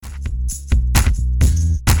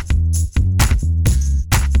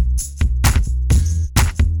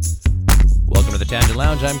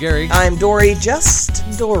Lounge. I'm Gary. I'm Dory, just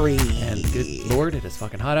Dory. And good Lord, it is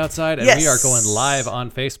fucking hot outside. And we are going live on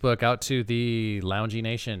Facebook out to the Loungy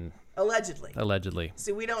Nation. Allegedly.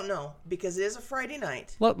 See, we don't know because it is a Friday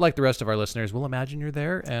night. Well, like the rest of our listeners, we'll imagine you're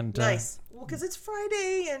there. And nice. Well, because it's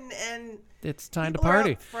Friday and it's time to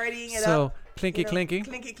party. Fridaying it so, up. Clinky, clinky.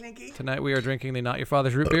 Clinky, clinky. Tonight we are drinking the Not Your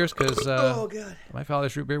Father's Root Beers because oh, God. My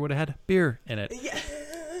father's root beer would have had beer in it. Yeah.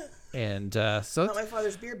 And so not my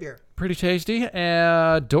father's beer. Pretty tasty.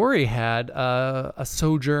 Dory had a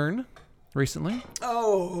sojourn recently.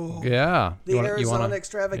 Oh. Yeah. The Arizona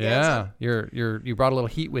extravaganza. Yeah. You brought a little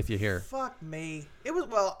heat with you here. Fuck me. It was,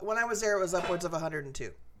 well, when I was there, it was upwards of 102.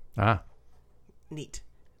 Ah. Neat.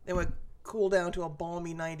 Then we cool down to a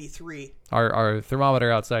balmy 93. Our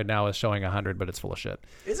thermometer outside now is showing 100, but it's full of shit.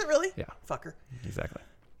 Is it really? Yeah. Fucker. Exactly.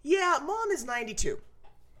 Yeah, Mom is 92.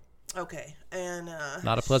 Okay, and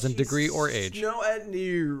not a pleasant degree or age. No,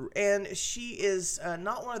 and she is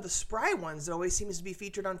not one of the spry ones that always seems to be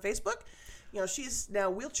featured on Facebook. You know, she's now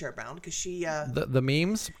wheelchair bound because she the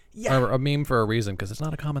memes are a meme for a reason because it's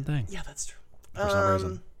not a common thing. Yeah, that's true. For some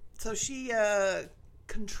reason. So she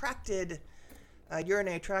contracted a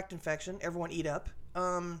urinary tract infection. Everyone eat up,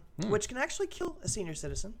 which can actually kill a senior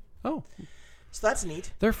citizen. Oh, so that's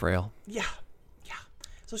neat. They're frail. Yeah.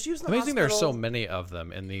 So she was in the amazing. hospital. There's so many of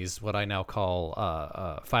them in these what I now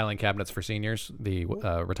call filing cabinets for seniors, the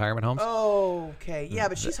retirement homes. Oh, okay. Yeah,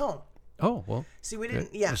 but she's home. Oh, well. See, we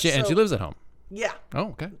didn't. Yeah, and she lives at home. Yeah.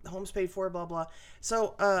 Oh, okay. The home's paid for. Blah blah.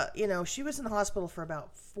 So, she was in the hospital for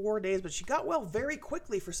about 4 days, but she got well very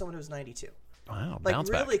quickly for someone who was 92. Wow, like bounce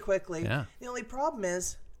really back. Quickly. Yeah. The only problem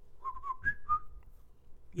is,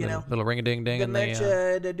 little ring a ding ding in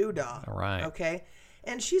the doodah. All right. Okay,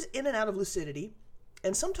 and she's in and out of lucidity.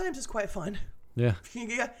 And sometimes it's quite fun. Yeah.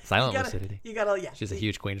 Silent lucidity. You gotta, yeah. She's a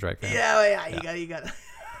huge Queensryche fan. Yeah. You gotta.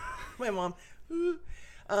 My mom. You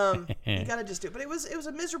gotta just do it. But it was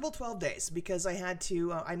a miserable 12 days because I had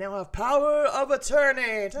to. I now have power of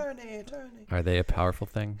attorney. Are they a powerful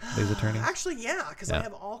thing? These attorneys? Actually, yeah, because I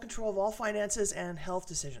have all control of all finances and health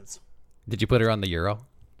decisions. Did you put her on the euro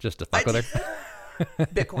just to fuck with her?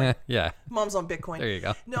 Bitcoin. Yeah. Mom's on Bitcoin. There you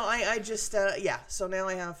go. No, I just so now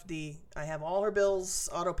I have all her bills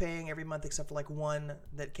auto paying every month except for like one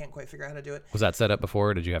that can't quite figure out how to do it. Was that set up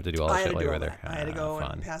before or did you have to do all that shit while you were there? I had to go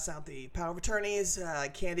and pass out the power of attorneys,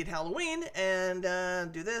 candied Halloween, and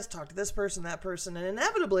do this, talk to this person, that person, and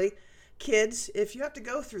inevitably, kids, if you have to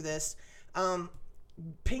go through this,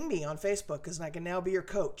 ping me on Facebook because I can now be your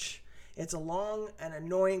coach. It's a long and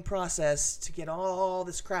annoying process to get all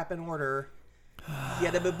this crap in order.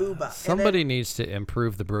 Somebody needs to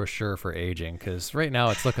improve the brochure for aging because right now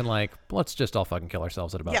it's looking like let's just all fucking kill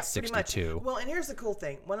ourselves at about 62. Well, and here's the cool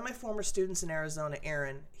thing. One of my former students in Arizona,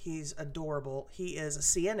 Aaron, he's adorable. He is a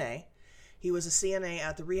CNA. He was a CNA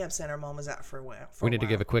at the rehab center Mom was at for a while. We need to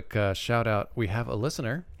give a quick shout out. We have a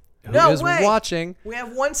listener who is watching. We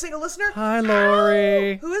have one single listener? Hi,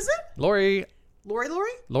 Lori. Who is it? Lori.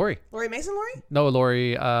 Lori Mason Lori? No,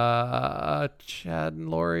 Lori. Chad and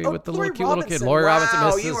Lori with the Lori little cute little kid. Lori Robinson,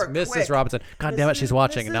 Mrs. Mrs. Robinson. God damn it, she's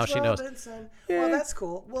watching and now she knows. Well, that's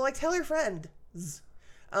cool. Well, like tell your friend.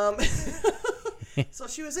 So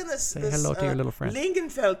she was in this hello to your little friend.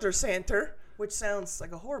 Lingenfelter Center, which sounds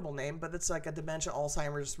like a horrible name, but it's like a dementia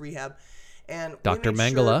Alzheimer's rehab. And Dr.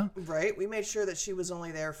 Mengele. Right. We made sure that she was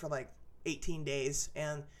only there for like 18 days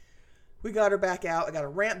and we got her back out. I got a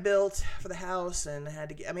ramp built for the house and had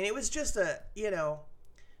to get, I mean, it was just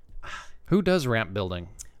Who does ramp building?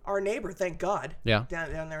 Our neighbor, thank God. Yeah.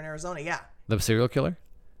 Down there in Arizona, yeah. The serial killer?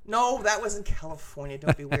 No, that was in California.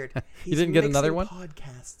 Don't be weird. You didn't get another one?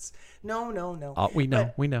 Podcasts. No. We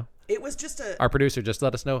know. It was just Our producer just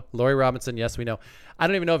let us know. Lori Robinson, yes, we know. I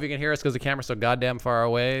don't even know if you can hear us because the camera's so goddamn far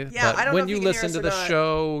away. Yeah, but I don't know when if you can listen hear to us the or not.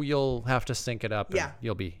 show, you'll have to sync it up. Yeah. And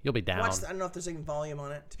you'll be down. I don't know if there's even volume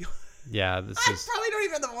on it. To be Yeah, this I is probably don't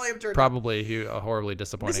even have the volume turned probably a horribly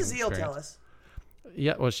disappointing Mrs. Eel, experience. tell us.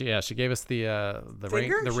 Yeah, well, she gave us the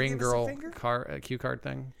Finger? the She ring gave us a girl finger? cue card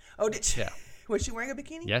thing. Oh, did she? Yeah. Was she wearing a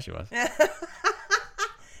bikini? Yeah, she was.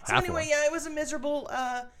 So anyway, yeah, it was a miserable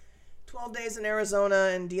 12 days in Arizona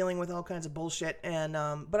and dealing with all kinds of bullshit. And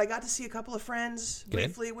but I got to see a couple of friends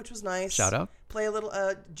briefly, which was nice. Shout out. Play a little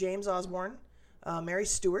James Osborne, Mary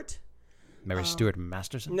Stewart. Mary Stuart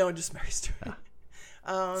Masterson? No, just Mary Stewart.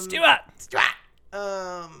 Stuart!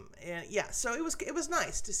 And yeah, so it was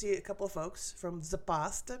nice to see a couple of folks from the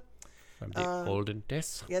past. From the olden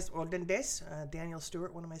days. Yes, olden days. Daniel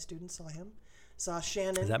Stewart, one of my students, saw him. Saw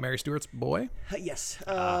Shannon. Is that Mary Stewart's boy? Yes.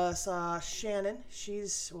 Saw Shannon.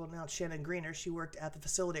 Now it's Shannon Greener. She worked at the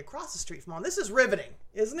facility across the street from on. This is riveting,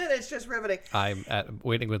 isn't it? It's just riveting. I'm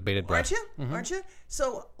waiting with bated breath. Aren't you? Mm-hmm. Aren't you?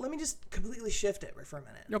 So let me just completely shift it for a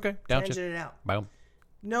minute. Okay. Down Tangent it out. Boom.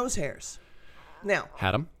 Nose hairs. Now.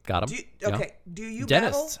 Had them. Got them. Do you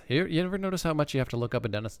dentists? battle? You ever notice how much you have to look up a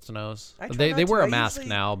dentist's nose? They wear a mask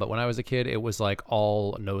now, but when I was a kid, it was like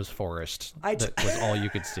all nose forest. That was all you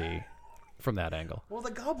could see from that angle. Well, the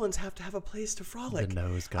goblins have to have a place to frolic. The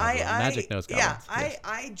nose goblin. Magic nose goblins. Yeah, yes.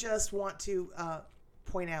 I just want to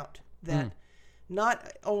point out that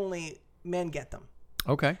not only men get them.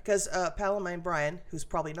 Okay. Because pal of mine, Brian, who's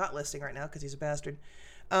probably not listening right now because he's a bastard,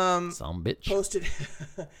 some bitch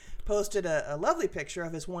posted a lovely picture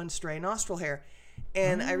of his one stray nostril hair,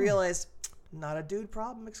 and I realized not a dude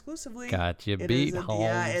problem exclusively. Got you beat, Holmes.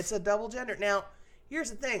 Yeah, it's a double gender. Now, here's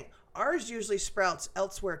the thing: ours usually sprouts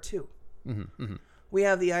elsewhere too. Mm-hmm, mm-hmm. We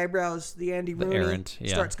have the eyebrows, the Andy Rooney errant,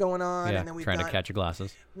 starts going on, and then we've trying to catch your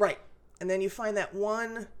glasses. Right, and then you find that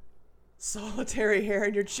one solitary hair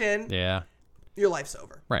in your chin. Yeah, your life's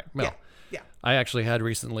over. Right. Well, yeah. I actually had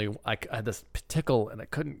recently, I had this tickle and I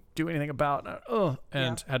couldn't do anything about it.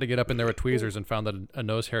 Had to get up in there with tweezers and found that a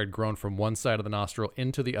nose hair had grown from one side of the nostril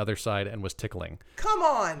into the other side and was tickling. Come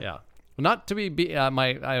on. Yeah. Not to be and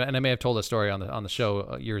I may have told this story on the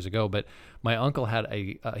show years ago, but my uncle had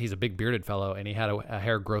he's a big bearded fellow, and he had a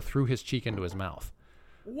hair grow through his cheek into his mouth.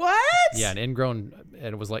 What? Yeah, an ingrown,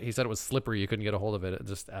 and it was like, he said it was slippery. You couldn't get a hold of it,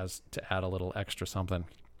 just as to add a little extra something.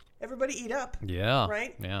 Everybody eat up. Yeah.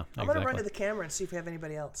 Right? Yeah. I'm going to run to the camera and see if we have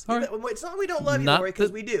anybody else. Right. It's not we don't love you, Lori,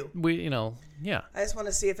 because we do. Yeah. I just want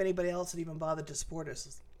to see if anybody else had even bothered to support us.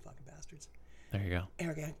 Those fucking bastards. There you go.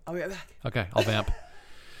 Okay. I'll be right back. Okay. I'll vamp.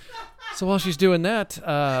 So while she's doing that,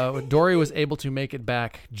 Dory was able to make it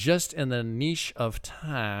back just in the niche of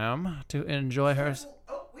time to enjoy her.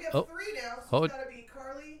 We have three now, so it's got to be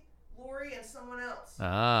Carly, Lori, and someone else.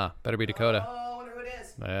 Better be Dakota. Oh, I wonder who it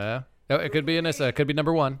is. Yeah. Oh, it could be Anissa. It could be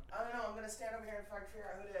number one. I don't know. I'm going to stand over here and try to figure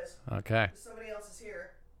out who it is. Okay. Somebody else is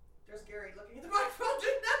here. There's Gary looking at the microphone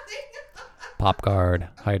doing nothing. Pop guard,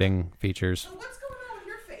 hiding features. So what's going on with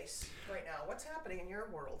your face right now? What's happening in your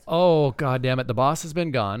world? Oh, God damn it. The boss has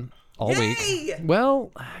been gone all week.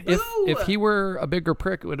 Well, if he were a bigger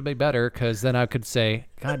prick, it would have been better, because then I could say,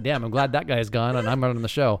 God damn, I'm glad that guy's gone and I'm running the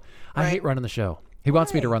show. I hate running the show. He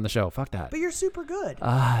wants me to run the show. Fuck that. But you're super good.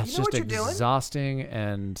 It's just exhausting,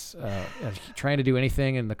 and trying to do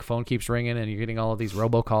anything, and the phone keeps ringing, and you're getting all of these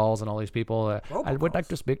robocalls and all these people. I would like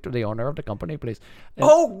to speak to the owner of the company, please. And,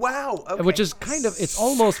 wow. Okay. Which is kind of, it's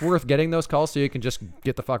almost worth getting those calls so you can just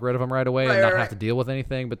get the fuck rid of them right away and not have to deal with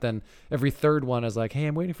anything. But then every third one is like, hey,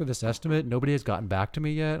 I'm waiting for this estimate. Nobody has gotten back to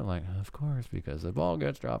me yet. I'm like, of course, because the ball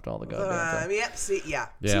gets dropped all the goddamn time. See,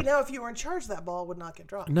 now if you were in charge, that ball would not get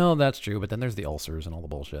dropped. No, that's true. But then there's the ulcers and all the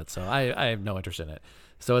bullshit, so I have no interest in it.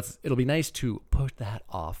 So it'll be nice to put that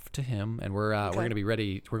off to him, and we're going to be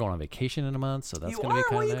ready. We're going on vacation in a month, so that's going to be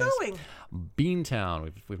kind of nice. Where are you going?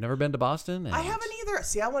 Beantown. We've never been to Boston. I haven't either.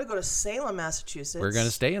 See, I want to go to Salem, Massachusetts. We're going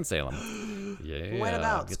to stay in Salem. Yeah.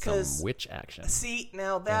 Whenabouts? Get some witch action. See,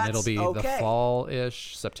 now that's and it'll be the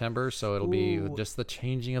fall-ish September, so it'll be just the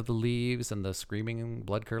changing of the leaves and the screaming and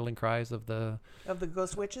blood-curdling cries of the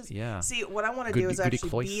ghost witches. Yeah. See, what I want to do is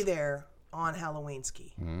actually be there on Halloween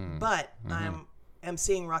ski, but I'm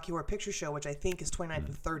seeing Rocky Horror Picture Show, which I think is 29th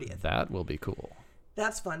and 30th. That will be cool.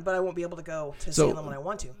 That's fun, but I won't be able to go to Salem when I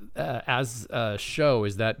want to. As a show,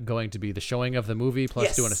 is that going to be the showing of the movie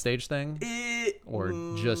plus doing a stage thing? Or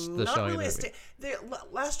just the showing really of the movie?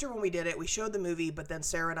 Last year when we did it, we showed the movie, but then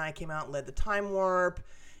Sarah and I came out and led the time warp,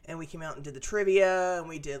 and we came out and did the trivia, and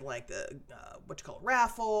we did like the,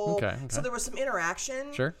 raffle. Okay. So there was some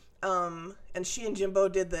interaction. Sure. And she and Jimbo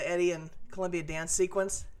did the Eddie and Columbia dance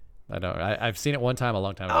sequence. I know. I've seen it one time a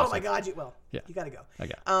long time ago. Oh my God! You got to go. I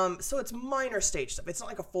got. So it's minor stage stuff. It's not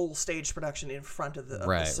like a full stage production in front of the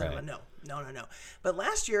cinema. Right. No. But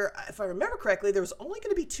last year, if I remember correctly, there was only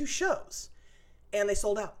going to be 2 shows, and they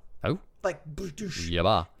sold out. Oh. Like,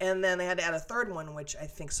 yeah. And then they had to add a third one, which I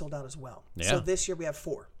think sold out as well. Yeah. So this year we have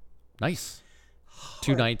 4. Nice.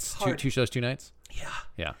 2 nights. Hard. 2 shows, 2 nights.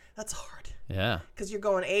 Yeah. That's hard. Yeah. Because you're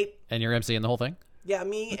going 8. And you're emceeing the whole thing? Yeah,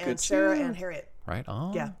 me and Sarah and Harriet. Right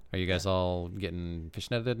on. Yeah. Are you guys all getting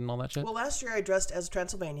fishnetted and all that shit? Well, last year I dressed as a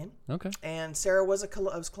Transylvanian. Okay. And Sarah was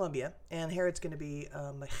Columbia, and Harriet's going to be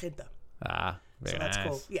Magenta. Very nice. That's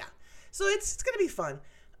cool. Yeah. So it's going to be fun.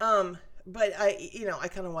 But I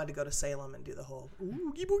kind of wanted to go to Salem and do the whole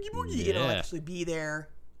oogie boogie boogie. Yeah. Actually be there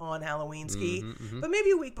on Halloween ski. But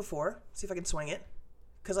maybe a week before, see if I can swing it.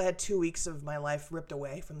 Because I had 2 weeks of my life ripped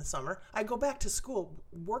away from the summer. I go back to school.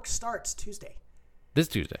 Work starts Tuesday. This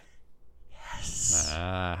Tuesday. Yes.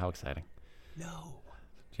 How exciting. No.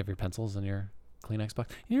 Do you have your pencils in your Kleenex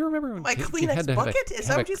box? You remember when my Kleenex bucket? Is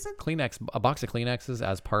that what you said? A box of Kleenexes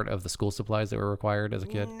as part of the school supplies that were required as a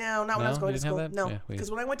kid? No, not when I was going to school. No, Yeah, because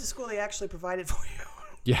when I went to school, they actually provided for you.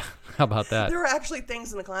 Yeah, how about that? There were actually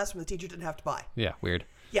things in the classroom the teacher didn't have to buy. Yeah, weird.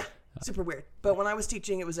 Yeah, super weird. But when I was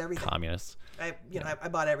teaching, it was everything. Communists. I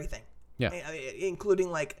bought everything. Yeah.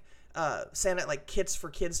 Including like Santa like kits for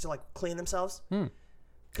kids to like clean themselves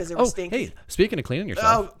because they were stinky. Hey, speaking of cleaning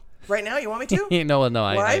yourself. Oh, right now you want me to? No,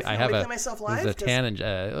 Live? I have clean myself live?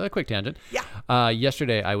 a quick tangent. Yeah.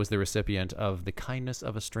 Yesterday, I was the recipient of the kindness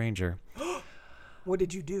of a stranger. What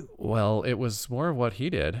did you do? Well, it was more of what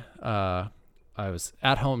he did. I was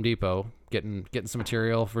at Home Depot getting some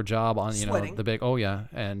material for a job on Sweating. the big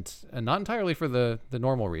and not entirely for the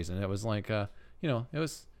normal reason. It was like it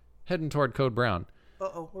was heading toward Code Brown.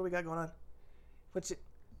 Uh-oh, what do we got going on? What's it?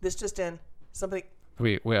 This just in. Somebody.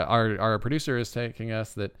 Our producer is taking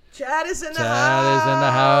us that Chad is in the house. Chad is in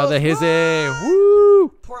the house. The hizzy. Woo!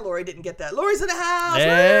 Poor Lori didn't get that. Lori's in the house.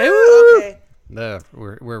 Hey, woo!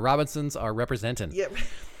 Okay. Where Robinsons are representing. Yeah.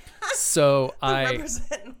 So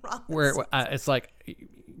representing Robinson. It's like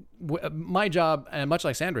my job, and much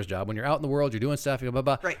like Sandra's job, when you're out in the world, you're doing stuff, you go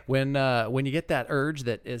blah blah. Right. When you get that urge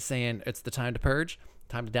that is saying it's the time to purge,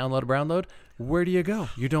 time to download a brownload, where do you go?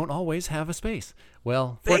 You don't always have a space.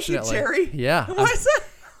 Well, Thank you, fortunately, Jerry. yeah. What's that?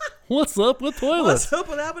 What's up with toilets? What's up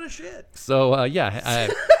with having a shit? So I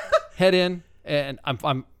head in, and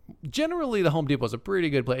I'm generally the Home Depot is a pretty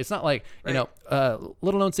good place. It's not like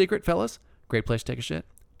little known secret, fellas. Great place to take a shit.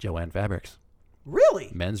 Joanne Fabrics. Really?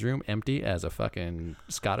 Men's room empty as a fucking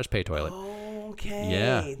Scottish pay toilet.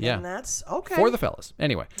 Okay. Yeah. That's okay. For the fellas.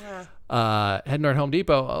 Anyway, heading toward Home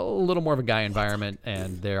Depot, a little more of a guy environment,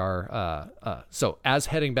 and there are so as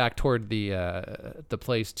heading back toward the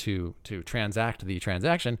place to transact the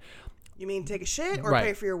transaction. You mean take a shit or Right.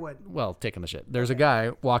 pay for your wood? Well, taking the shit. There's a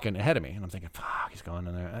guy walking ahead of me, and I'm thinking, fuck, he's going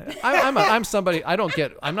in there. I'm somebody,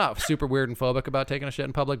 I'm not super weird and phobic about taking a shit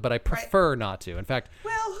in public, but I prefer not to. In fact,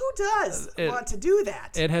 Well, who does want to do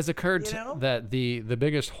that? it has occurred You know? that the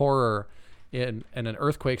biggest horror in an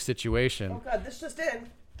earthquake situation. Oh God, this just in.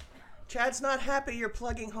 Chad's not happy you're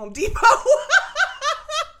plugging Home Depot.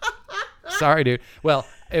 Sorry, dude. Well,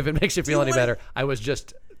 if it makes you feel any wanna- better, I was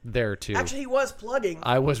just there too. Actually, he was plugging.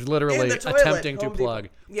 I was literally in the toilet, attempting to Home Depot. plug,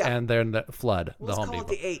 Yeah. and then the flood, Let's the Home call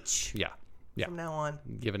Depot. it the H Yeah. from now on.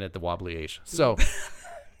 Giving it the wobbly H. So,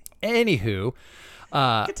 anywho,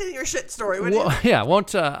 Continue your shit story, would you?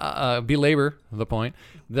 won't belabor the point.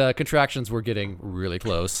 The contractions were getting really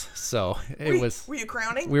close, so Were you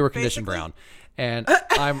crowning? we were conditioned basically? brown,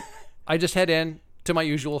 and I just head in to my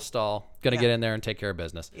usual stall, gonna get in there and take care of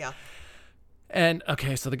business. Yeah. And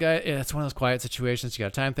okay, so the guy, it's one of those quiet situations. You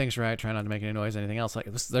got to time things right, try not to make any noise, anything else. Like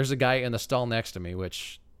this, there's a guy in the stall next to me,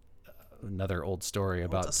 which another old story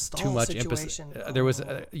about a stall too much situation. emphasis. There was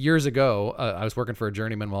years ago, I was working for a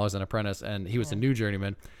journeyman while I was an apprentice, and he was a new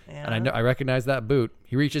journeyman, and I recognized that boot.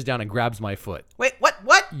 He reaches down and grabs my foot. Wait, what?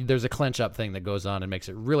 What? There's a clench up thing that goes on and makes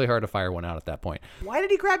it really hard to fire one out at that point. Why did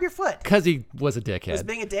he grab your foot? Because he was a dickhead. Was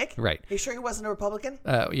being a dick? Right. Are you sure he wasn't a Republican?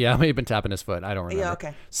 Yeah, I may have been tapping his foot. I don't remember. Yeah,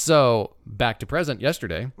 okay. So back to present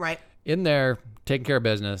yesterday. Right. In there, taking care of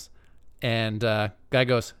business, and guy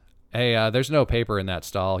goes, hey, there's no paper in that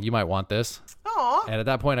stall. You might want this. Aw. And at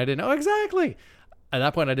that point, I didn't know exactly. At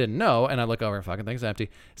that point, I didn't know, and I look over and fucking thing's empty.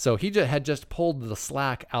 So he had just pulled the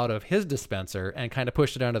slack out of his dispenser and kind of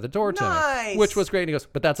pushed it under the door to Nice. me, which was great. And he goes,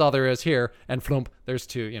 but that's all there is here. And flump, there's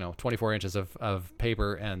 24 inches of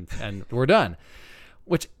paper, and we're done.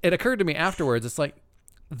 Which it occurred to me afterwards. It's like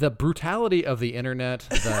the brutality of the internet,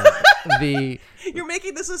 the You're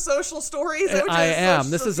making this a social story? Is that what I you're- am.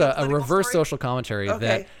 This is a political reverse story? social commentary Okay.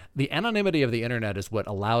 that the anonymity of the internet is what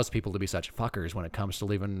allows people to be such fuckers when it comes to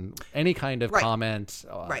leaving any kind of Right. comment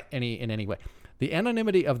Right. in any way. The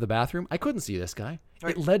anonymity of the bathroom, I couldn't see this guy.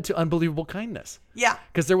 Right. It led to unbelievable kindness. Yeah.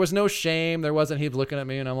 Because there was no shame. There wasn't he looking at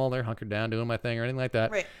me and I'm all there hunkered down doing my thing or anything like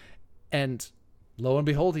that. Right. And lo and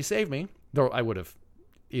behold, he saved me. Though I would have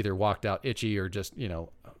either walked out itchy or just, I'm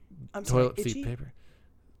sorry, toilet itchy? seat paper.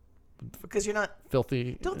 Because you're not.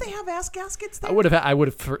 Filthy. Don't they have ass gaskets there? I would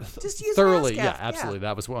have Just use thoroughly, ass gaff, yeah, absolutely.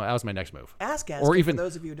 That was my next move. Ass gasket, or even for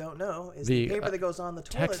those of you who don't know, is the paper that goes on the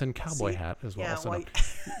toilet Texan cowboy seat. hat as well. Yeah, So well,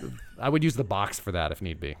 no. I would use the box for that if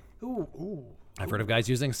need be. ooh. I've heard of guys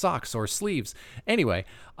using socks or sleeves. Anyway,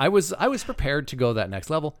 I was prepared to go that next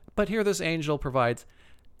level, but here this angel provides.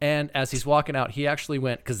 And as he's walking out, he actually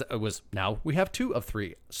went, because it was, now we have 2 of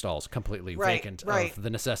 3 stalls completely vacant of the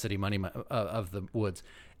necessity money of the woods.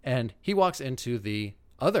 And he walks into the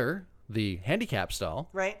handicap stall.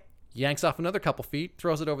 Right. yanks off another couple feet,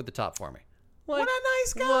 throws it over the top for me. Like, what a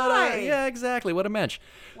nice guy. Yeah, exactly. What a mensch.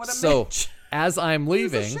 What a mensch. As I'm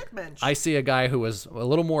leaving, I see a guy who was a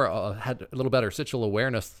little more, had a little better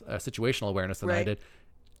situational awareness than I did.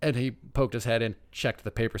 And he poked his head in, checked the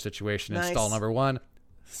paper situation in stall number 1.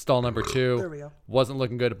 Stall number 2. There we go. Wasn't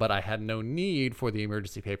looking good, but I had no need for the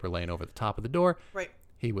emergency paper laying over the top of the door. Right.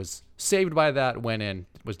 He was saved by that, went in,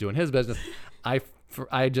 was doing his business. I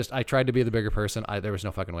tried to be the bigger person. There was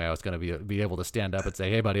no fucking way I was going to be able to stand up and say,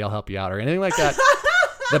 hey, buddy, I'll help you out or anything like that.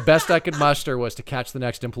 The best I could muster was to catch the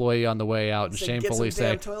next employee on the way out and shamefully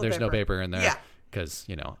say, there's no paper in there. Yeah. Because,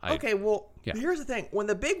 okay, well, here's the thing. When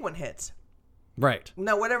the big one hits. Right.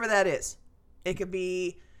 Now, whatever that is. It could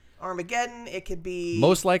be Armageddon. It could be...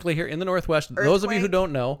 Most likely here in the Northwest. Earthquake. Those of you who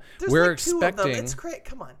don't know, we're expecting... 2 of them. It's great.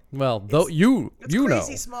 Come on. Well, you know. It's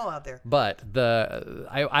crazy small out there. But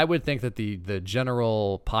I would think that the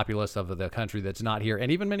general populace of the country that's not here,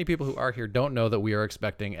 and even many people who are here, don't know that we are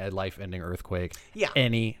expecting a life-ending earthquake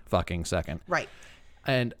any fucking second. Right.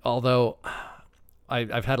 And although...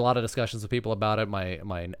 I've had a lot of discussions with people about it.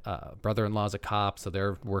 My brother-in-law's a cop, so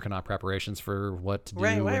they're working on preparations for what to do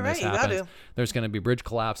when this happens. There's going to be bridge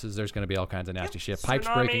collapses. There's going to be all kinds of nasty shit. Pipes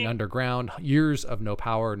breaking underground. Years of no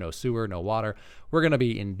power, no sewer, no water. We're going to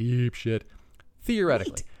be in deep shit,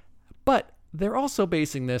 theoretically. But they're also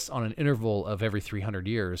basing this on an interval of every 300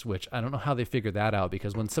 years, which I don't know how they figured that out,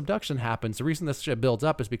 because when subduction happens, the reason this shit builds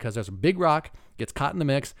up is because there's a big rock, gets caught in the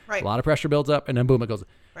mix, a lot of pressure builds up, and then boom, it goes.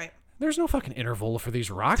 Right. There's no fucking interval for these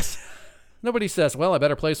rocks. Nobody says, well, I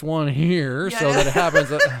better place one here so that it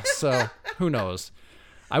happens. So who knows?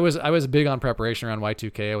 I was big on preparation around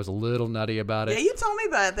Y2K. I was a little nutty about it. Yeah, you told me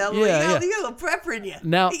about that. You got a little prepper in you.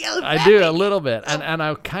 Now, I do a little bit. And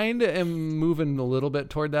I kind of am moving a little bit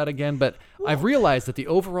toward that again. But I've realized that the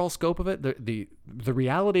overall scope of it, the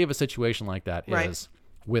reality of a situation like that is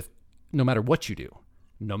with no matter what you do,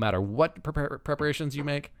 no matter what preparations you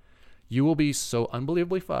make, you will be so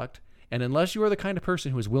unbelievably fucked. And unless you are the kind of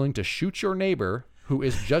person who is willing to shoot your neighbor who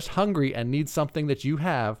is just hungry and needs something that you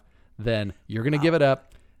have, then you're going to give it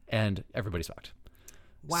up and everybody's fucked.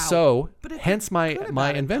 Wow. So, hence my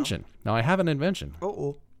invention. Now, I have an invention.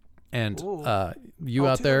 And you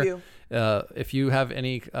out there, if you have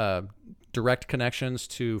any direct connections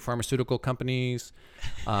to pharmaceutical companies,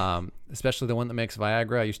 especially the one that makes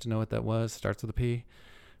Viagra, I used to know what that was. Starts with a P.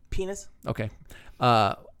 Penis. Okay.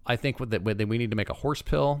 I think that we need to make a horse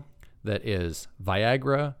pill that is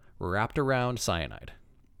Viagra wrapped around cyanide.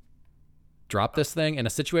 Drop this thing in a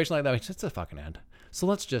situation like that. It's a fucking end. So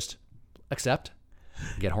let's just accept,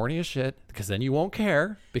 get horny as shit, because then you won't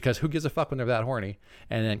care, because who gives a fuck when they're that horny?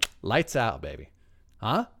 And then lights out, baby.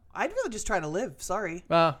 Huh? I'd really just try to live. Sorry.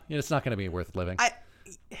 Well, it's not going to be worth living.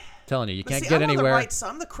 Telling you can't get I'm anywhere.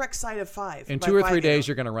 I'm the correct side of 5. In 2 or 3 days,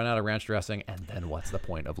 you're going to run out of ranch dressing, and then what's the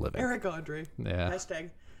point of living? Eric Andre. Yeah. Hashtag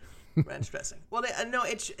ranch dressing. Well, no,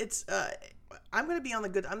 it's. I'm going to be on the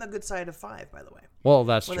good. I'm the good side of 5, by the way. Well,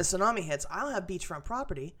 that's when true. the tsunami hits, I'll have beachfront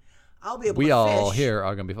property. I'll be able. We to all fish. here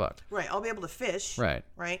are going to be fucked. Right. I'll be able to fish. Right.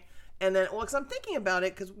 Right. And then, because I'm thinking about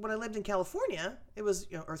it, because when I lived in California, it was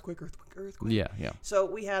earthquake. Yeah. So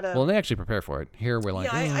we had a. Well, they actually prepare for it. Here we're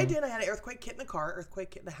like. Yeah, I did. I had an earthquake kit in the car, earthquake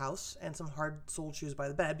kit in the house, and some hard-soled shoes by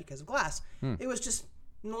the bed because of glass. It was just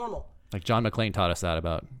normal. Like John McClane taught us that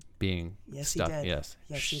about being stuck. He did. Yes.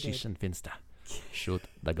 He did. Finsta. Shoot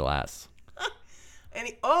the glass.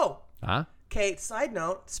 Huh? Okay. Side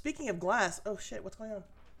note. Speaking of glass. Oh shit! What's going on?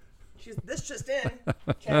 This just in.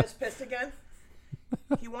 Chad is pissed again.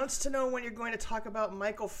 He wants to know when you're going to talk about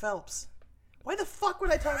Michael Phelps. Why the fuck would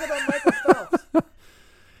I talk about Michael Phelps?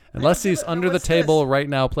 Unless he's under the table right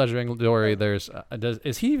now pleasuring Dory,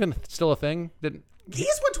 is he even still a thing?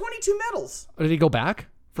 He's won 22 medals. Did he go back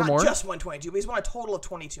for more? Not just won 22, but he's won a total of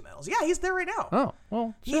 22 medals. Yeah, he's there right now. Oh,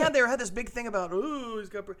 well, he had this big thing about,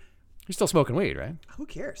 he's still smoking weed, right? Who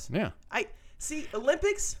cares? Yeah. See,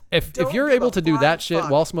 Olympics. If you're able to do that shit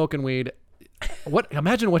while smoking weed,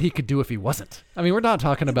 imagine what he could do if he wasn't. I mean, we're not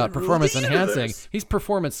talking about performance enhancing. He's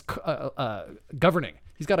performance governing.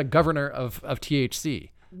 He's got a governor of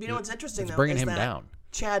THC. You know what's interesting, though, bringing is him that down.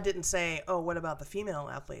 Chad didn't say, "Oh, what about the female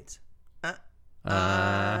athletes?" He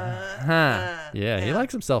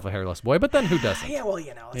likes himself a hairless boy, but then who doesn't? Yeah, well, that's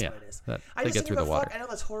what it is. They get through the water. I know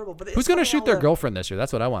that's horrible, but who's going to shoot their girlfriend this year?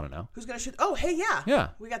 That's what I want to know. Who's going to shoot? Oh, hey, yeah. Yeah.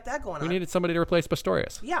 We got that going on. We needed somebody to replace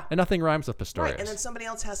Pistorius. Yeah. And nothing rhymes with Pistorius. Right, and then somebody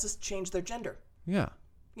else has to change their gender. Yeah.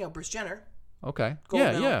 Bruce Jenner. Okay. Gold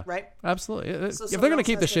medal, right? Absolutely. So if they're going to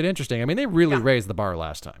keep this shit interesting, I mean, they really raised the bar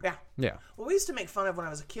last time. Yeah. Yeah. Well, we used to make fun of when I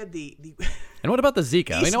was a kid the And what about the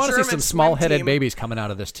Zika? I mean, I want to see some small-headed babies coming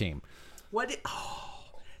out of this team.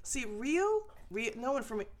 See, Rio, no one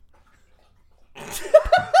from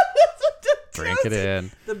Drink it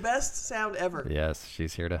in. The best sound ever. Yes,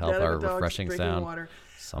 she's here to help our refreshing sound. Water.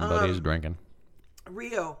 Somebody's drinking.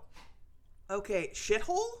 Rio. Okay,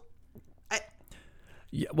 shithole?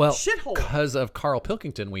 Yeah, well, shithole. Because of Carl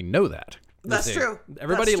Pilkington, we know that. That's true.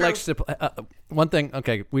 Everybody likes to... one thing,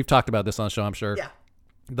 okay, we've talked about this on the show, I'm sure. Yeah.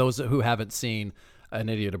 Those who haven't seen An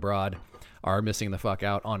Idiot Abroad are missing the fuck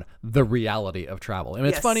out on the reality of travel. I mean,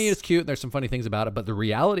 it's funny, it's cute, and there's some funny things about it, but the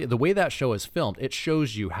reality, the way that show is filmed, it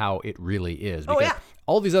shows you how it really is. Because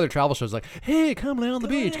all these other travel shows like, hey, come lay on the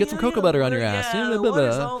beach, get some cocoa butter on your ass. Yeah, the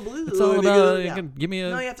water's all blue. It's all about, give me a...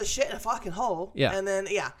 No, you have to shit in a fucking hole. Yeah. And then,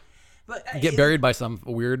 But get buried by some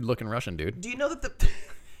weird looking Russian dude. Do you know that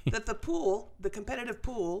the pool, the competitive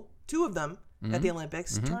pool, 2 of them at the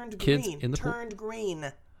Olympics turned Kids green. In the turned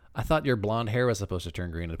green. I thought your blonde hair was supposed to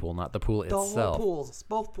turn green in the pool, not the pool itself. The whole pools,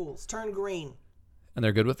 both pools, turned green. And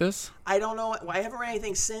they're good with this? I don't know. I haven't read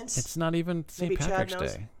anything since. It's not even St. Patrick's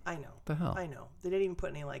Day. I know. The hell? I know. They didn't even put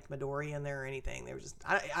any like Midori in there or anything. They were just.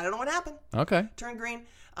 I don't know what happened. Okay. Turned green.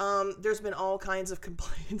 There's been all kinds of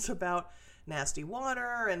complaints about nasty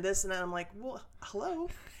water and this and that. I'm like, well, hello.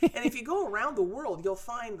 And if you go around the world, you'll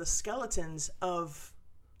find the skeletons of,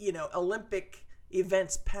 Olympic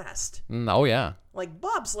events past. Oh yeah. Like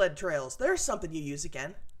bobsled trails. There's something you use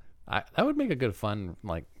again. That would make a good fun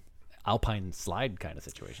like alpine slide kind of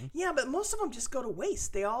situation. Yeah, but most of them just go to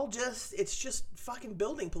waste. They all it's just fucking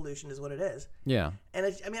building pollution is what it is. Yeah. And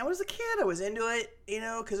I was a kid. I was into it,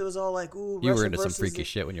 because it was all like, ooh, you Russia were into some versus freaky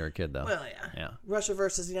shit when you were a kid, though. Well, yeah. Russia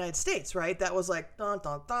versus the United States, right? That was like, dun,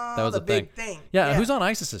 dun, dun, that was the big thing. Yeah, who's on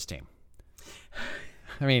ISIS's team?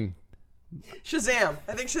 I mean... Shazam.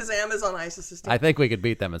 I think Shazam is on ISIS's team. I think we could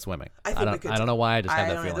beat them in swimming. I think we could. I don't know why, I just had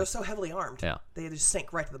that feeling. They're so heavily armed. Yeah. They just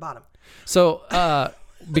sink right to the bottom. So,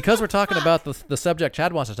 because we're talking about the subject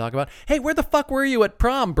Chad wants to talk about, hey, where the fuck were you at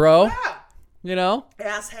prom, bro? Yeah.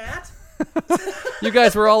 Ass hat. You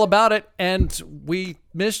guys were all about it, and we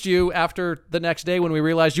missed you after the next day when we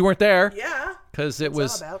realized you weren't there. Yeah. Because it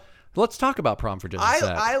was... Let's talk about prom for just a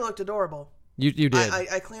sec. I looked adorable. You did.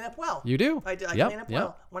 I clean up well. You do. I clean up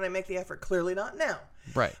well when I make the effort. Clearly not now.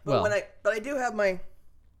 Right. But I do have my...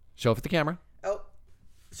 Show off at the camera. Oh.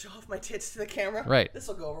 Show off my tits to the camera. Right. This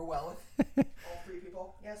will go over well with all 3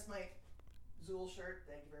 people. Yes, my Zool shirt.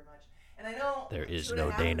 Thank you very much. And I know... There is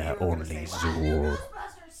no Dana, only Zool.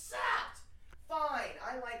 Ghostbusters sucked. Fine.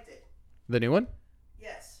 I liked it. The new one?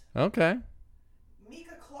 Yes. Okay.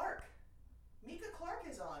 Mika Clark. Mika Clark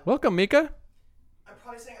is on. Welcome, Mika. I'm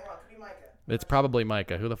probably saying it wrong. Could be Micah. It's probably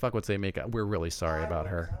Micah. Who the fuck would say Mika? We're really sorry about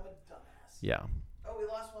her. I'm a dumbass. Yeah. Oh, we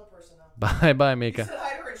lost one person now. Bye, Mika. You said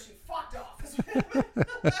hi to her and she fucked off.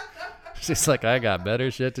 She's like, I got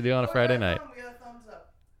better shit to do on a Friday night. We got a thumbs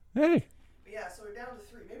up. Hey. Yeah, so we're down to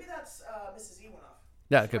 3. Maybe that's Mrs. E went off.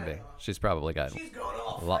 Yeah, it could be. She's probably got She's going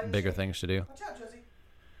off. a lot bigger things to do. Watch out, Josie.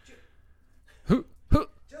 Who?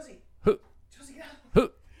 Josie. Who? Josie, get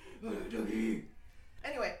out. Who?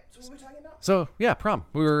 Anyway, so what were we talking about? So, yeah, prom.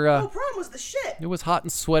 We were... prom was the shit. It was hot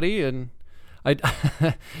and sweaty, and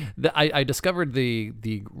I discovered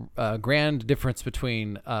the grand difference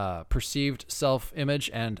between perceived self-image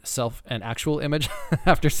and actual image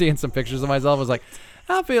after seeing some pictures of myself. I was like,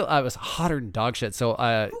 I was hotter than dog shit. So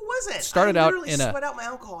who wasn't? Started I out literally sweat out my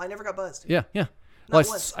alcohol. I never got buzzed. Yeah. Well,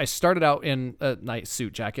 I started out in a nice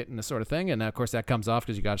suit jacket and this sort of thing, and of course that comes off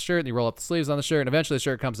because you got a shirt, and you roll up the sleeves on the shirt, and eventually the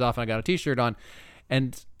shirt comes off, and I got a t-shirt on,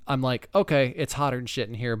 and I'm like, okay, it's hotter and shit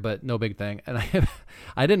in here, but no big thing. And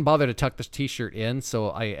I didn't bother to tuck this t-shirt in, so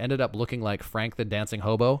I ended up looking like Frank the Dancing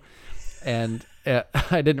Hobo. And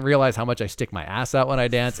I didn't realize how much I stick my ass out when I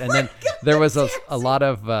dance. And then there was a lot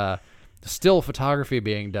of still photography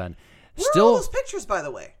being done. Where are all those pictures, by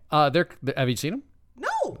the way? Have you seen them?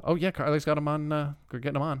 No. Oh, yeah, Carly's got them on. We're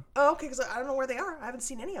getting them on. Oh, okay, because I don't know where they are. I haven't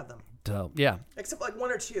seen any of them. Yeah. Except like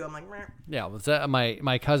 1 or 2. I'm like, meh. Yeah,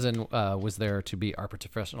 my cousin was there to be our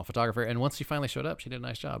professional photographer, and once she finally showed up, she did a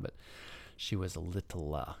nice job, but she was a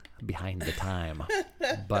little behind the time.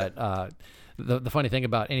 But the funny thing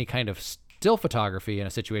about any kind of still photography in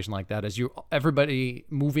a situation like that is everybody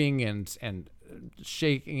moving and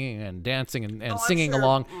shaking and dancing and singing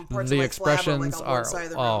along. The expressions are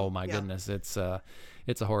goodness, it's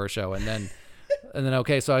a horror show. And then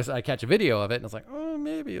okay, so I catch a video of it, and it's like, oh,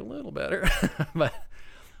 maybe a little better.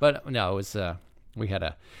 but no, it was we had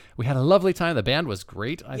a lovely time. The band was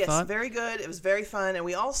great. I thought. Yes, very good. It was very fun, and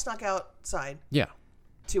we all snuck outside. Yeah.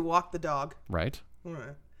 To walk the dog. Right.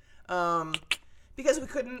 Because we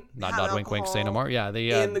couldn't not wink wink say no more. Yeah,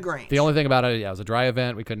 in the Grange. The only thing about it, it was a dry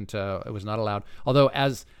event. We couldn't. It was not allowed. Although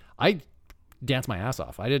as I danced my ass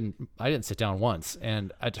off, I didn't sit down once,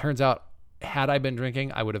 and it turns out had I been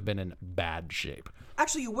drinking, I would have been in bad shape.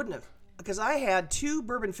 Actually, you wouldn't have, because I had 2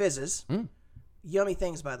 bourbon fizzes. Yummy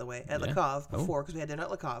things, by the way, at Le Cave before, because we had dinner at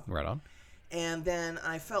Le Cave. Right on. And then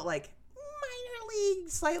I felt like minorly,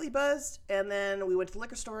 slightly buzzed. And then we went to the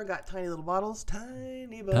liquor store and got tiny little bottles.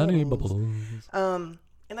 Tiny bubbles.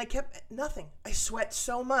 And I kept nothing. I sweat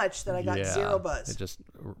so much that I got 0 buzz. It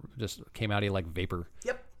just came out of you like vapor.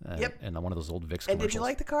 Yep. And one of those old Vicks commercials. And did you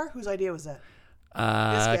like the car? Whose idea was that?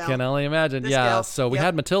 I can only imagine. Gal. So we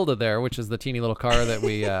had Matilda there, which is the teeny little car that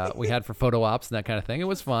we had for photo ops and that kind of thing. It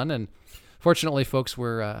was fun, and fortunately, folks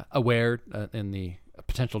were aware in the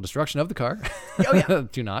potential destruction of the car. Oh yeah.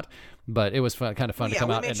 Do not. But it was kind of fun to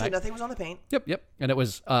come out at night. Yeah, we made sure night. nothing was on the paint. Yep. And it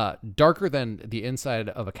was darker than the inside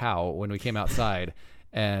of a cow when we came outside,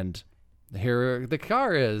 and here the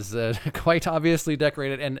car is quite obviously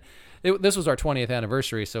decorated. And this was our 20th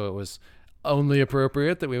anniversary, so it was only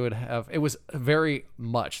appropriate that we would have. It was very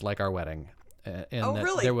much like our wedding.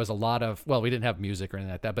 Really? There was a lot of, well, we didn't have music or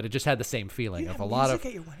anything like that, but it just had the same feeling of a lot of.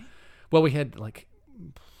 At your wedding? Well, we had like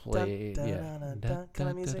kind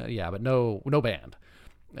of music. Yeah, but no band.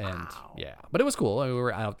 And but it was cool. I mean, we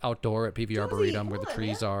were outdoor at PV Arboretum where the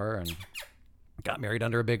trees are, and got married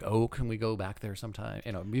under a big oak, and we go back there sometime.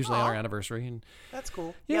 Usually on our anniversary. And that's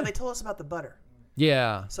cool. Yeah, they told us about the butter.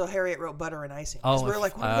 Yeah. So Harriet wrote butter and icing. Because we were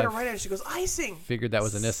like, what are we going to write it? She goes, icing. Figured that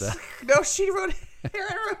was Anissa. No, she wrote,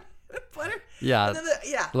 Harriet wrote butter. Yeah.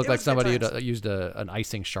 It looked like somebody had used an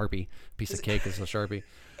icing Sharpie, piece of cake as a Sharpie.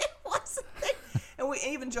 It was a thing. And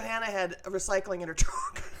even Johanna had recycling in her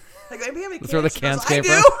trunk. Like, maybe have any That's where the cans came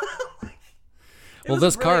from? Well,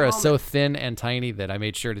 this car is so thin and tiny that I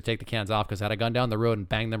made sure to take the cans off, because had I gone down the road and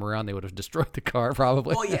banged them around, they would have destroyed the car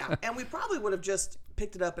probably. Well, yeah. And we probably would have just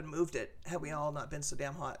picked it up and moved it had we all not been so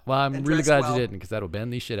damn hot. Well, I'm really glad you didn't, because that would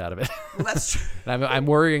bend the shit out of it. Well, that's true. And I'm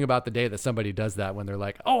worrying about the day that somebody does that when they're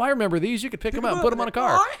like, oh, I remember these. You could pick them up and put them on a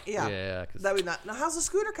car. Yeah. Yeah. That would not. Now, how's the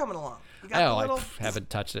scooter coming along? You got I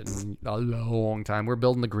haven't touched it in a long time. We're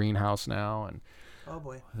building the greenhouse now, and oh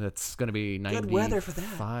boy, it's going to be 95 good weather for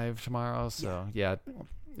that. Tomorrow. So yeah.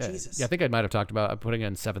 Jesus. Yeah, I think I might have talked about putting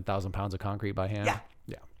in 7,000 pounds of concrete by hand. Yeah.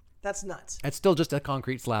 That's nuts. It's still just a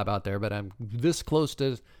concrete slab out there, but I'm this close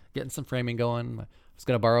to getting some framing going. I was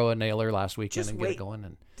going to borrow a nailer last weekend and get it going.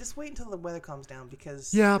 And just wait until the weather calms down,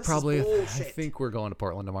 because this probably. is bullshit. I think we're going to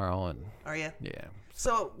Portland tomorrow. And are you? Yeah.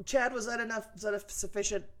 So, Chad, was that enough? Was that a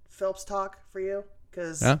sufficient Phelps talk for you?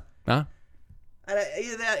 Because either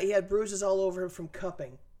that, he had bruises all over him from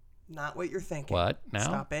cupping. Not what you're thinking. What now?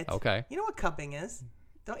 Stop it. Okay. You know what cupping is,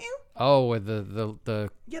 don't you? Oh, with the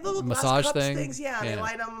little massage cups things. Yeah, they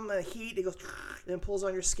light them, heat. It goes and pulls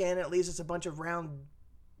on your skin. And it leaves us a bunch of round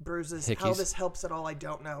bruises. Hickeys. How this helps at all, I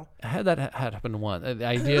don't know. I had that happen once. The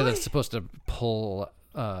idea that it's supposed to pull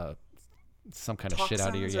some kind of shit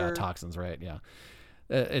out of your toxins, right? Yeah.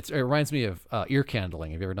 It reminds me of ear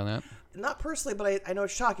candling. Have you ever done that? Not personally, but I know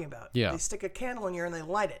what you're talking about. Yeah. They stick a candle in your ear and they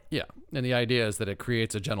light it. Yeah. And the idea is that it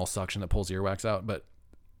creates a gentle suction that pulls the earwax out, but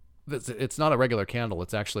it's not a regular candle.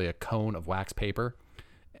 It's actually a cone of wax paper.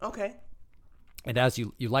 Okay. And as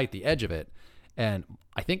you light the edge of it, and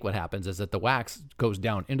I think what happens is that the wax goes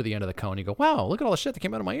down into the end of the cone. You go, wow, look at all the shit that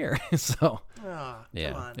came out of my ear. So, come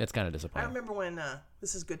on. It's kind of disappointing. I remember when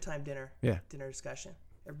this is good time dinner. Yeah. Dinner discussion.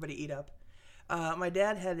 Everybody eat up. My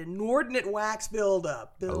dad had inordinate wax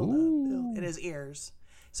buildup in his ears.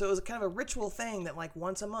 So it was kind of a ritual thing that, like,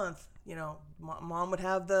 once a month, mom would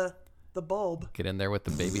have the bulb. Get in there with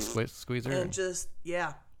the baby squeezer. And just,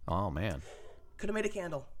 Oh, man. Could have made a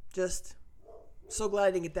candle. Just so glad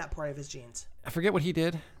I didn't get that part of his genes. I forget what he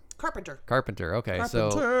did. Carpenter. Okay.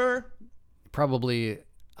 So probably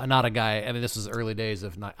not a guy. I mean, this is early days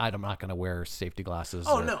of I'm not going to wear safety glasses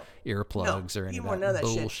or earplugs or any of that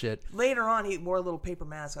bullshit. Later on, he wore a little paper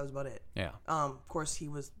mask. That was about it. Yeah. Of course,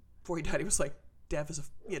 before he died, he was like deaf as a,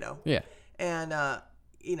 Yeah. And,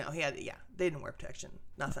 he had, they didn't wear protection.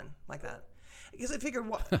 Nothing like that. Because I figured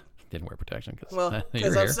didn't wear protection because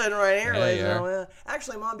I'm sitting right here.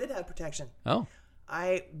 Actually, Mom did have protection. Oh.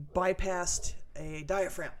 I bypassed a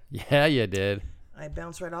diaphragm. Yeah, you did. I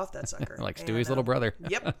bounced right off that sucker. Like Stewie's little brother.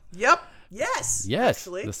 Yep. Yes.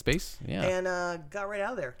 Actually. The space. Yeah. And got right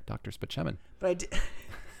out of there. Dr. Spachemin. But I did.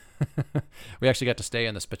 We actually got to stay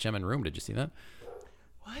in the Spachemin room. Did you see that?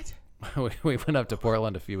 What? We went up to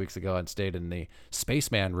Portland a few weeks ago and stayed in the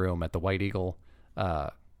Spaceman room at the White Eagle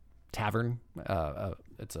Tavern.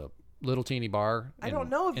 It's a little teeny bar. I don't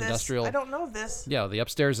know of industrial. this. I don't know of this. Yeah, the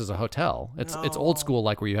upstairs is a hotel. It's old school,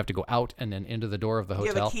 like where you have to go out and then into the door of the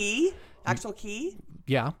hotel. You have a key? Actual key?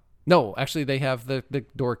 Yeah. No, actually, they have the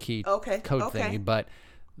door key code Okay. thingy, but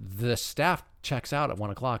the staff checks out at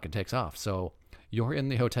 1:00 and takes off. So You're in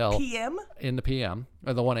the hotel. PM? In the PM.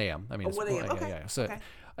 Or the 1 a.m. I mean, it's 1 a.m. Okay. Yeah. So, okay.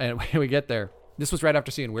 And we get there. This was right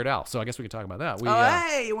after seeing Weird Al, so I guess we could talk about that.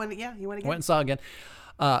 Hey, you went again? Went and saw again.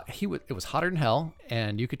 It was hotter than hell,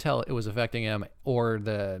 and you could tell it was affecting him, or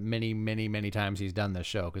the many times he's done this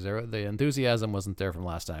show, because the enthusiasm wasn't there from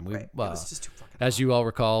last time. It was just too fucking as you all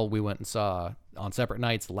recall, we went and saw on separate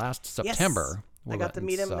nights last September. Yes. I got to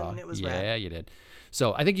meet him, and it was rad. Yeah, you did.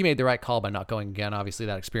 So I think you made the right call by not going again. Obviously,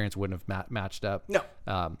 that experience wouldn't have matched up. No.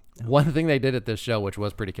 One thing they did at this show, which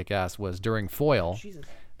was pretty kick-ass, was during foil, Jesus.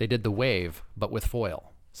 They did the wave, but with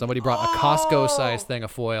foil. Somebody brought a Costco-sized thing of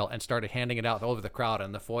foil and started handing it out over the crowd,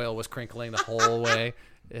 and the foil was crinkling the whole way.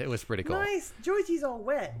 It was pretty cool. Nice. Georgie's all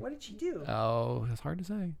wet. What did she do? Oh, it's hard to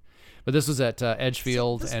say. But this was at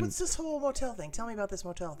Edgefield. What's this whole motel thing? Tell me about this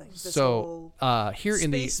motel thing. Here in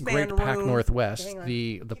the Great Pac Northwest,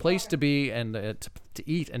 the place to be and to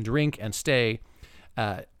eat and drink and stay,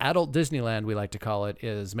 adult Disneyland, we like to call it,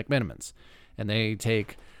 is McMenamins. And they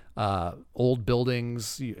take old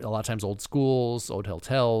buildings, a lot of times old schools, old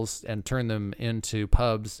hotels, and turn them into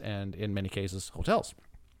pubs and, in many cases, hotels.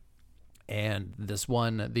 And this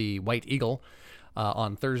one, the White Eagle,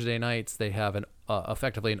 on Thursday nights, they have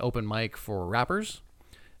effectively an open mic for rappers.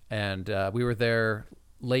 And we were there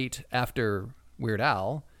late after Weird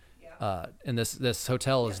Al. And this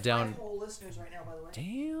hotel is down. 5 whole listeners right now, by the way.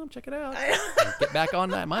 Damn, check it out. Get back on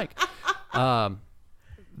that mic.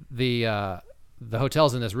 The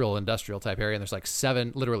hotel's in this real industrial type area, and there's like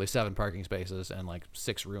literally seven parking spaces and like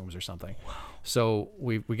 6 rooms or something. Wow. So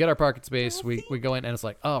we get our parking space, we go in, and it's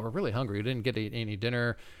like, oh, we're really hungry. We didn't get any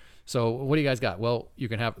dinner. So what do you guys got? Well, you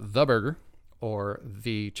can have the burger or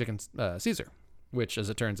the chicken Caesar, which, as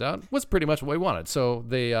it turns out, was pretty much what we wanted. So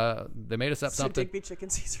they made us up something. Digby chicken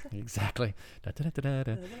Caesar. Exactly.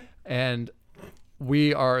 And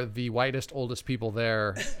we are the whitest, oldest people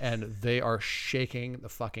there, and they are shaking the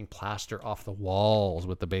fucking plaster off the walls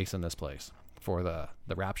with the bass in this place for the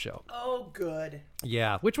rap show. Oh, good.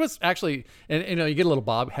 Yeah, which was actually, and you get a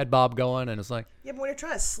little head bob going, and it's like. Yeah, but when you're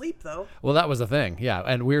trying to sleep, though. Well, that was the thing. Yeah,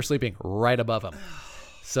 and we were sleeping right above them.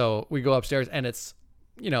 So we go upstairs, and it's,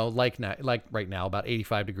 like right now, about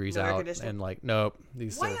 85 degrees out, and like, nope.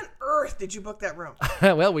 Why on earth did you book that room?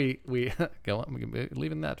 Well, we go on, we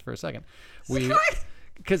leaving that for a second.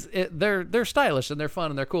 Because they're stylish and they're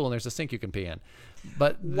fun and they're cool, and there's a sink you can pee in.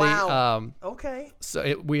 But wow. Okay.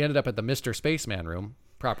 So we ended up at the Mr. Spaceman room,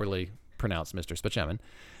 properly pronounced Mr. Spaceman,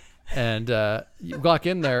 and you walk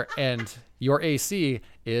in there, and your AC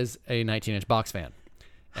is a 19-inch box fan.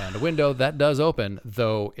 And a window that does open,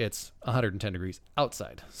 though it's 110 degrees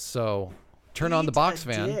outside. So turn on the box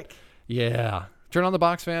fan. Dick. Yeah. Turn on the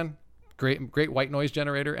box fan. Great white noise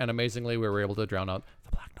generator. And amazingly, we were able to drown out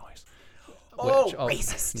the black noise.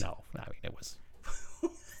 Racist. No. I mean, it was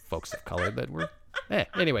folks of color that were.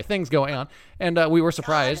 Anyway, things going on. And we were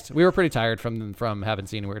surprised. God. We were pretty tired from having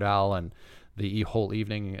seen Weird Al and the whole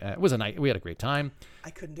evening. It was a night. We had a great time. I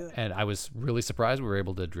couldn't do it. And I was really surprised we were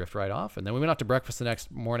able to drift right off. And then we went out to breakfast the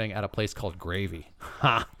next morning at a place called Gravy.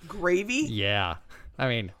 Ha! Gravy? Yeah. I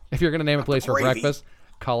mean, if you're going to name a place for breakfast,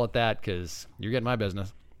 call it that, because you're getting my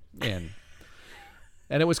business. And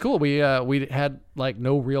it was cool. We had like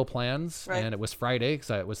no real plans, right. And it was Friday, because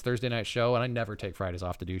it was Thursday night show, and I never take Fridays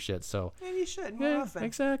off to do shit. So maybe you should more often.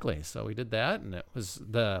 Exactly. So we did that, and it was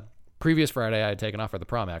the previous Friday I had taken off for the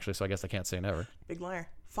prom, actually, so I guess I can't say never. Big liar.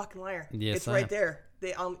 Fucking liar. Yes, it's right there.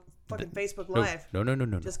 They on fucking Facebook Live. No.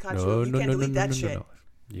 Just caught you. You can't delete that shit.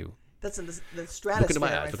 You. That's in the stratosphere. Look into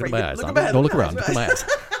my eyes. Look into my eyes. Don't look around. Look at my eyes.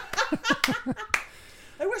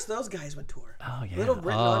 I wish those guys would tour. Oh, yeah. Little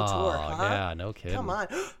Britain on tour. Huh? Yeah, no kidding. Come on.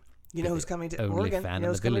 You know who's coming to Oregon? Fan you know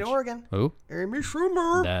who's coming to Oregon? Who? Amy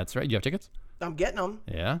Schumer. That's right. You have tickets? I'm getting them.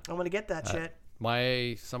 Yeah? I'm going to get that shit.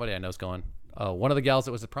 Somebody I know is going. One of the gals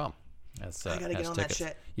that was at prom. I gotta get on tickets. that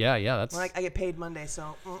shit. Yeah, that's. Well, I get paid Monday,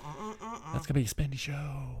 so. That's gonna be a spendy show.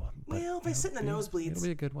 Well, if I sit in the nosebleeds, it'll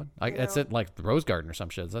be a good one. It's at like the Rose Garden or some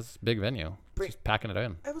shit. That's a big venue. Just packing it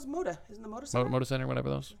in. It was Moda, isn't the Moda Center? Moda Center, whatever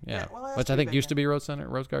those. Yeah. Well, which I think used to be Rose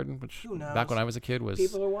Garden, which back when I was a kid was.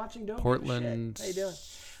 People are watching. Don't Portland. How you doing?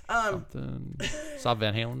 Something. Saw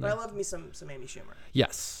Van Halen. But I love me some Amy Schumer.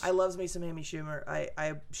 Yes. I loves me some Amy Schumer.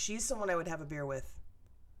 She's someone I would have a beer with.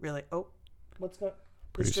 Really? Oh, what's going?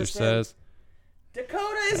 Producer says.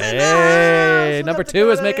 Dakota is in the house. Number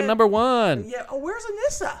 2 is making number 1. Yeah. Oh, where's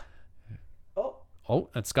Anissa? Oh,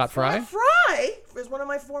 that's Scott Fry. Fry is one of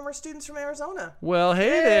my former students from Arizona. Well, hey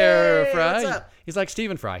there, Fry. What's up? He's like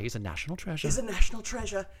Stephen Fry. He's a national treasure. He's a national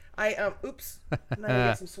treasure. Oops. Now I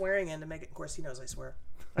get some swearing in to make it. Of course, he knows I swear.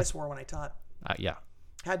 I swore when I taught. Yeah.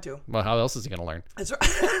 Had to. Well, how else is he going to learn? That's right.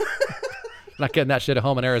 Not getting that shit at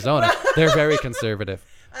home in Arizona. They're very conservative.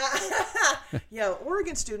 Yeah,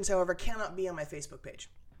 Oregon students, however, cannot be on my Facebook page.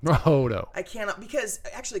 Oh, no. I cannot, because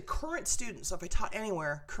actually current students, so if I taught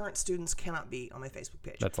anywhere, current students cannot be on my Facebook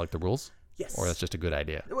page. That's like the rules? Yes. Or that's just a good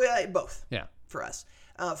idea? Well, both. Yeah. For us.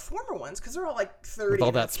 Former ones, because they're all like 30. With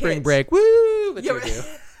all that spring kids. break. Woo! That Yeah, you do.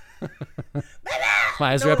 no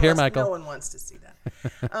My eyes are up here, Michael. No one wants to see that.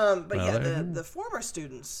 But yeah, the former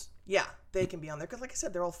students, yeah, they can be on there. Because like I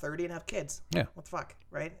said, they're all 30 and have kids. Yeah. What the fuck,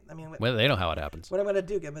 right? I mean, Well, they know how it happens. what am I going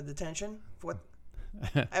to do? Give them a detention? For what?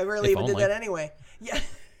 I rarely even did that anyway. Yeah.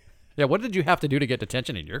 Yeah, what did you have to do to get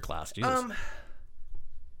detention in your class? Jesus.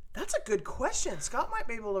 That's a good question. Scott might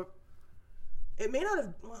be able to. It may not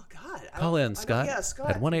have. Well, God. Call in, Scott. Yeah,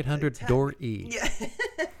 Scott. At 1-800-DOOR-E. Yeah.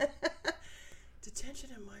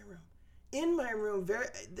 Detention in my room. In my room,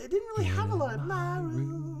 they didn't really have a lot of my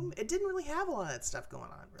room. It didn't really have a lot of that stuff going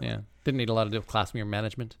on. Really. Yeah. Didn't need a lot to do with classroom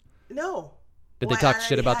management. No. Did they talk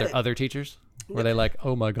shit about their other teachers? Were they like,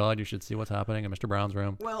 oh my God, you should see what's happening in Mr. Brown's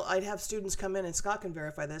room? Well, I'd have students come in, and Scott can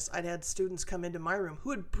verify this. I'd had students come into my room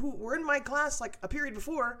who were in my class like a period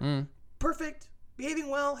before, perfect, behaving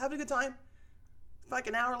well, having a good time. Like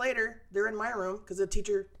an hour later, they're in my room because the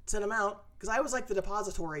teacher sent them out. Because I was like the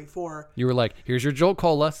depository for. You were like, here's your Jolt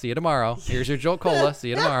Cola, see you tomorrow. Here's your Jolt Cola, see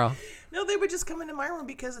you tomorrow. No, they would just come into my room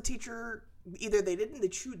because the teacher either they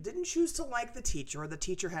didn't choose to like the teacher, or the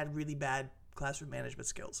teacher had really bad classroom management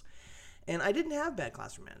skills. And I didn't have bad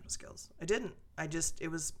classroom management skills. I didn't. It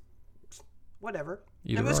was whatever.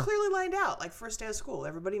 It was clearly lined out, like first day of school.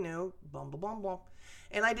 Everybody knew, blah, blah, blah, blah.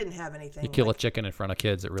 And I didn't have anything. You kill a chicken in front of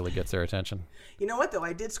kids, it really gets their attention. You know what, though?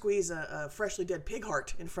 I did squeeze a freshly dead pig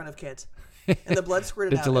heart in front of kids. And the blood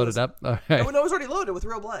squirted out. Did you load it up? All right. No, it was already loaded with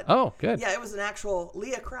real blood. Oh, good. Yeah, it was an actual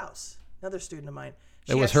Leah Krause, another student of mine.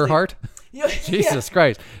 It was her heart? Yeah, Jesus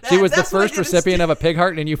Christ. She was the first recipient of a pig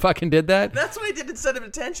heart and you fucking did that? That's what I did instead of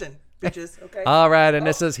detention, bitches. Okay. All right,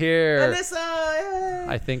 Anissa's here. Anissa, yay.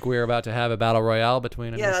 I think we're about to have a battle royale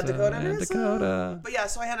between Anissa Dakota and Anissa. Dakota. But yeah,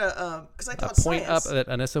 so I had because I taught point science. up that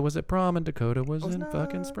Anissa was at prom and Dakota was in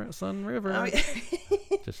fucking Sun River. I mean,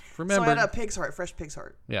 Just remember. So I had a pig's heart, fresh pig's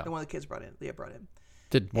heart. Yeah. That one of the kids Leah brought in.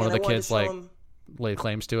 Did one of the kids lay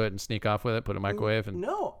claims to it and sneak off with it, put it in a microwave, and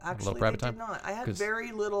no, actually, a little private they time? did not. I had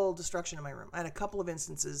very little destruction in my room. I had a couple of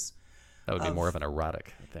instances. That would be more of an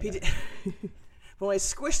erotic thing. When I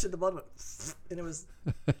squished it, the blood went, and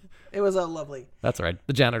it was lovely. That's all right.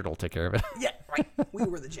 The janitor will take care of it. Yeah, right. We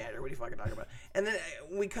were the janitor. What are you fucking talking about? And then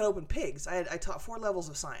we cut open pigs. I taught 4 levels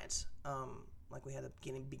of science. Like we had a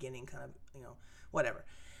beginning kind of, whatever.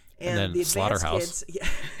 And then the advanced slaughterhouse.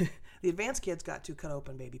 kids, the advanced kids got to cut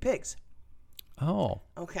open baby pigs. Oh.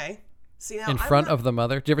 Okay. See now, in front of the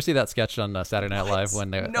mother. Did you ever see that sketch on Saturday Night Live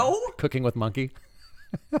when they're cooking with monkey?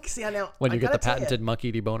 See now, when you get the patented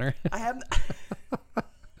monkey deboner. I have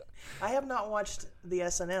not watched the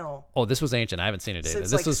SNL. Oh, this was ancient. I haven't seen it either.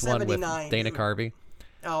 This is one with Dana Carvey.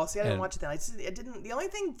 Oh, see, I didn't watch it then. It didn't. The only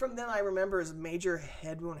thing from then I remember is Major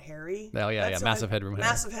Head Wound Harry. Oh yeah, Massive Head Wound Harry.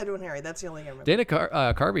 Massive Head Wound Harry. That's the only thing I remember. Dana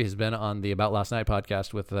Carvey has been on the About Last Night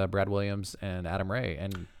podcast with Brad Williams and Adam Ray,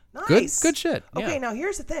 and nice. good shit. Okay, yeah. Now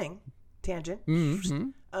here's the thing. Tangent. Mm-hmm.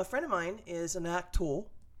 A friend of mine is an actor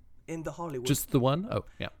in the Hollywood. Just the one? Oh,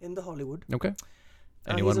 yeah. In the Hollywood. Okay.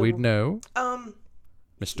 Anyone we'd know?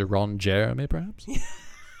 Mr. Ron Jeremy, perhaps?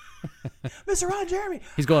 Mr. Ron Jeremy.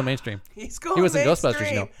 He's going mainstream. He was in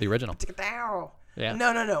Ghostbusters, the original. Yeah.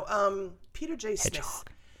 No. Peter J. Smith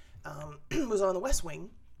was on The West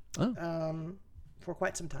Wing for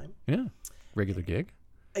quite some time. Yeah. Regular gig?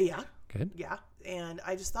 Yeah. Good. Yeah. And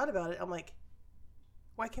I just thought about it. I'm like,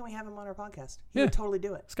 why can't we have him on our podcast? He would totally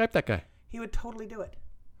do it. Skype that guy. He would totally do it.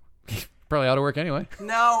 Probably out of work anyway.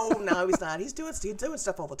 No, he's not. He's doing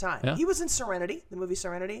stuff all the time. Yeah. He was in Serenity, the movie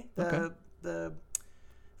Serenity, the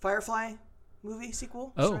Firefly movie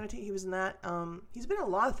sequel, Serenity. He was in that. He's been in a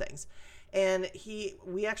lot of things, and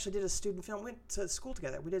we actually did a student film. We went to school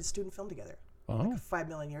together. We did a student film together, like 5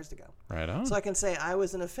 million years ago. Right on. So I can say I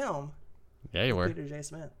was in a film. Yeah, you were. Peter J.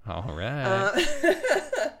 Smith. All right.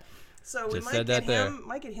 So we might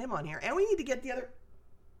get him on here, and we need to get the other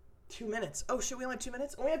 2 minutes. Oh shit, we only have 2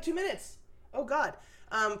 minutes. Oh, we have 2 minutes. Oh god.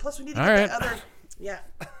 Plus we need to get the other. Yeah.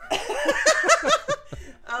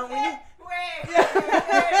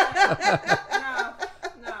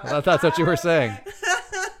 No. That's what you were saying.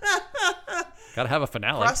 Gotta have a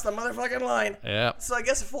finale. Cross the motherfucking line. Yeah. So I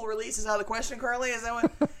guess a full release is out of the question, Carly. Is that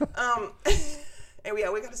what? And we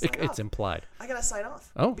gotta sign off. It's implied. I gotta sign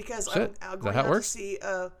off. Oh, because shit. I'm going out to see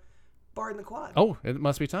Bard in the Quad. Oh, it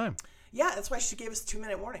must be time. Yeah, that's why she gave us a 2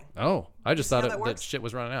 minute warning. Oh, I just thought that shit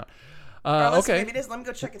was running out. Okay. Maybe it is. Let me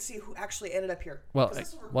go check and see who actually ended up here. Well,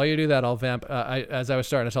 while you do that, I'll vamp. As I was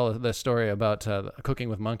starting to tell this story about cooking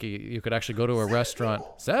with monkey, you could actually go to a restaurant.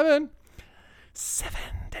 Seven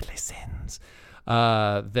deadly sins.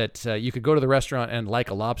 That you could go to the restaurant and, like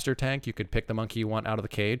a lobster tank, you could pick the monkey you want out of the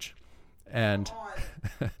cage. And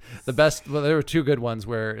the best, well, there were two good ones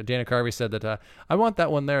where Dana Carvey said that, I want that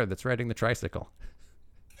one there that's riding the tricycle.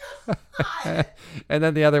 And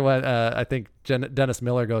then the other one, I think Dennis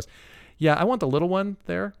Miller goes, yeah, I want the little one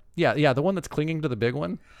there. Yeah, the one that's clinging to the big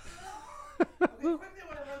one. Okay, quickly, I want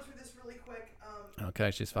to run through this really quick.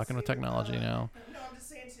 Okay, she's fucking with technology now. No, I'm just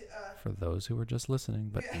saying For those who are just listening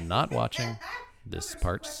but not watching, this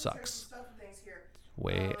part sucks.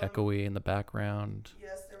 Way echoey in the background.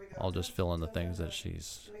 Yes, there we go. I'll just fill in the things that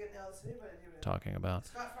she's talking about.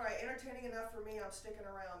 Scott Fry, entertaining enough for me. I'm sticking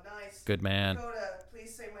around. Nice. Good man. Dakota,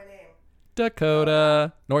 please say my name.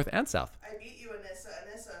 Dakota. North and South. I beat you, Anissa.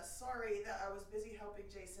 Anissa, sorry that I was busy helping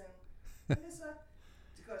Jason. Anissa,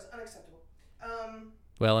 Dakota's unacceptable.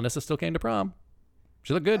 Well, Anissa still came to prom.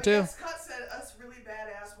 She looked good, too. Yeah, Scott said us really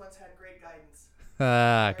badass ones had great guidance.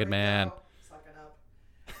 Ah, good man. Go. Sucking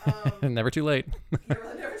up. Never too late. Never too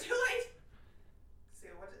late. Let's see,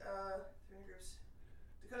 what, 3 groups.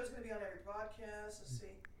 Dakota's going to be on every podcast. Let's see.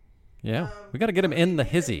 Yeah, we got to get him in the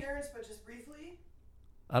hizzy. But just briefly.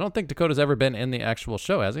 I don't think Dakota's ever been in the actual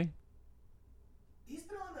show, has he? He's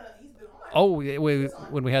been on. Oh,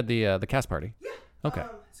 when we had the cast party. Yeah. Okay.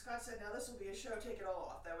 Scott said, "Now this will be a show. Take it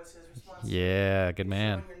all off." That was his response. Yeah, good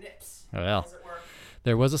man. Your nips, well, as it were.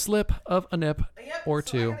 There was a slip of a nip or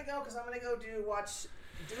two. I gotta go because I'm gonna go do watch.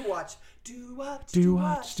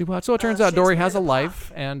 So it turns out Dory has a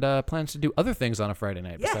life and plans to do other things on a Friday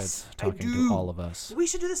night besides talking to all of us. We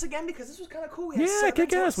should do this again because this was kind of cool. Yeah,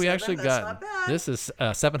 kick ass. We actually got this is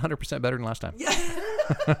 700% better than last time. Yeah.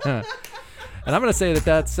 And I'm gonna say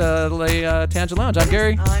that's Tangent Lounge. I'm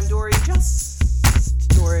Gary. I'm Dory. Just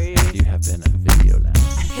Dory. You have been